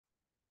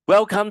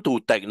Welcome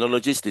to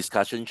Technologies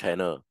Discussion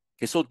Channel.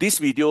 Okay, so this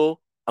video,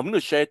 I'm going to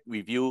share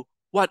with you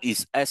what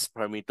is S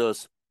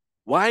parameters,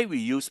 why we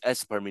use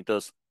S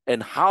parameters,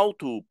 and how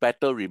to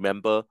better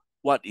remember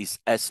what is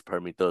S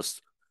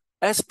parameters.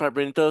 S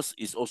parameters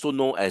is also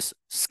known as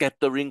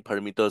scattering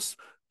parameters.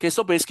 Okay,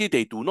 so basically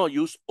they do not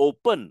use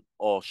open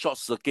or short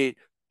circuit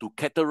to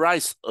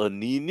characterize a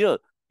linear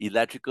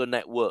electrical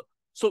network.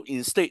 So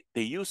instead,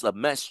 they use a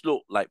matched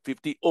load like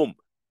 50 ohm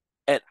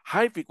at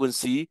high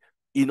frequency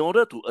in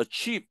order to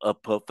achieve a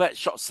perfect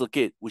short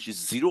circuit, which is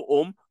 0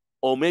 ohm,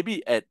 or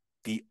maybe at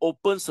the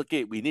open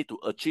circuit, we need to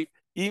achieve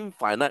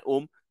infinite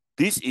ohm.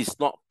 This is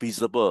not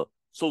feasible.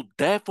 So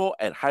therefore,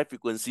 at high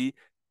frequency,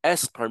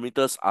 S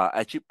parameters are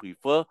actually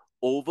preferred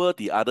over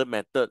the other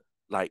method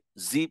like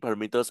Z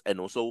parameters and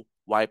also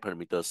Y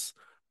parameters.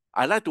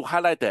 I like to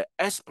highlight that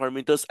S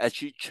parameters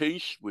actually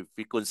change with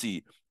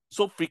frequency.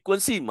 So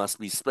frequency must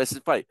be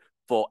specified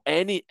for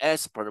any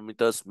S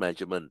parameters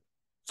measurement.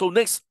 So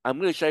next, I'm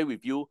going to share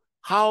with you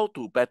how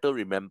to better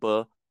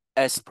remember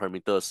S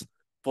parameters.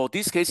 For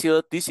this case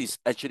here, this is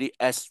actually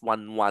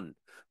S11.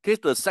 Okay,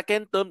 the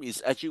second term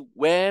is actually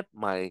where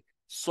my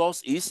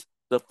source is.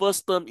 The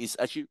first term is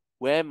actually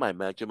where my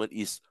measurement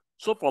is.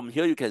 So from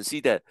here, you can see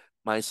that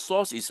my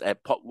source is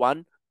at port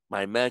 1.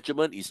 My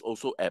measurement is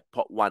also at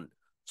port 1.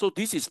 So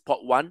this is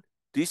port 1.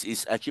 This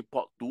is actually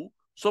port 2.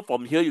 So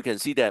from here, you can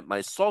see that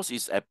my source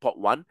is at port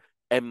 1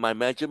 and my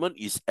measurement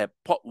is at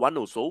port 1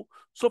 also.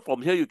 So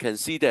from here, you can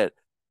see that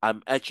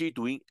I'm actually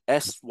doing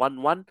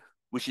S11,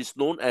 which is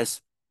known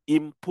as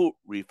input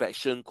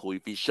reflection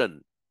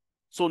coefficient.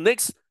 So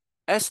next,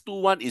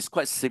 S21 is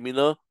quite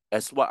similar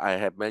as what I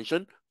have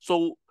mentioned.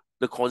 So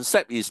the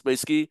concept is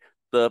basically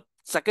the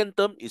second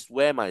term is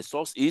where my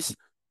source is.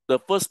 The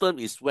first term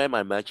is where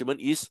my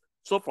measurement is.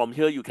 So from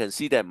here, you can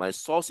see that my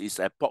source is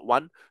at port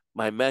 1.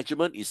 My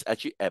measurement is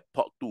actually at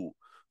port 2.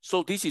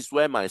 So this is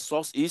where my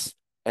source is,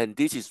 and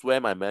this is where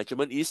my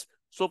measurement is.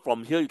 So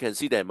from here, you can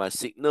see that my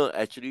signal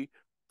actually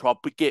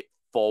propagate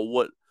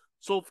forward.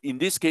 So in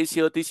this case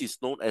here, this is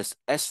known as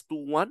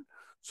S21.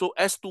 So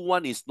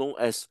S21 is known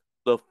as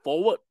the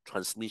forward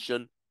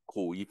transmission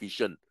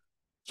coefficient.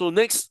 So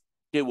next,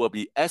 it will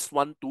be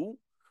S12.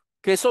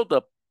 Okay, so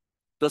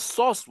the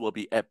source will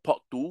be at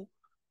port 2,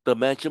 the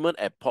measurement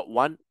at port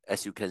 1,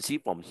 as you can see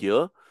from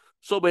here.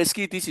 So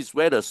basically, this is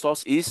where the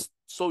source is.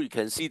 So you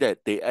can see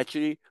that they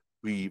actually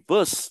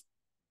reverse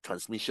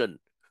transmission.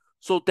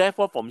 So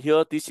therefore, from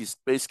here, this is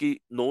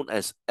basically known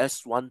as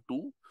S12.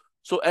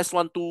 So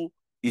S12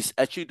 is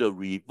actually the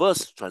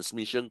reverse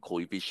transmission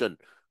coefficient.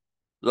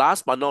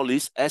 Last but not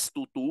least,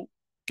 S22,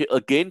 okay,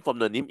 again from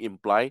the name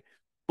imply,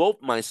 both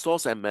my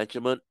source and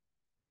measurement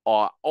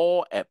are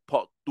all at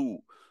port 2.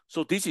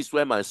 So this is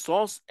where my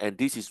source and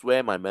this is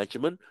where my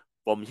measurement.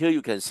 From here,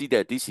 you can see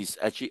that this is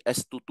actually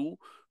S22.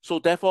 So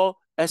therefore,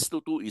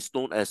 S22 is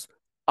known as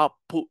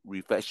output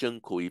reflection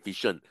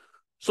coefficient.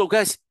 So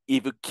guys,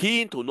 if you're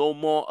keen to know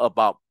more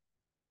about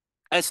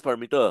S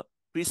parameter,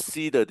 please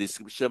see the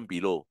description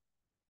below.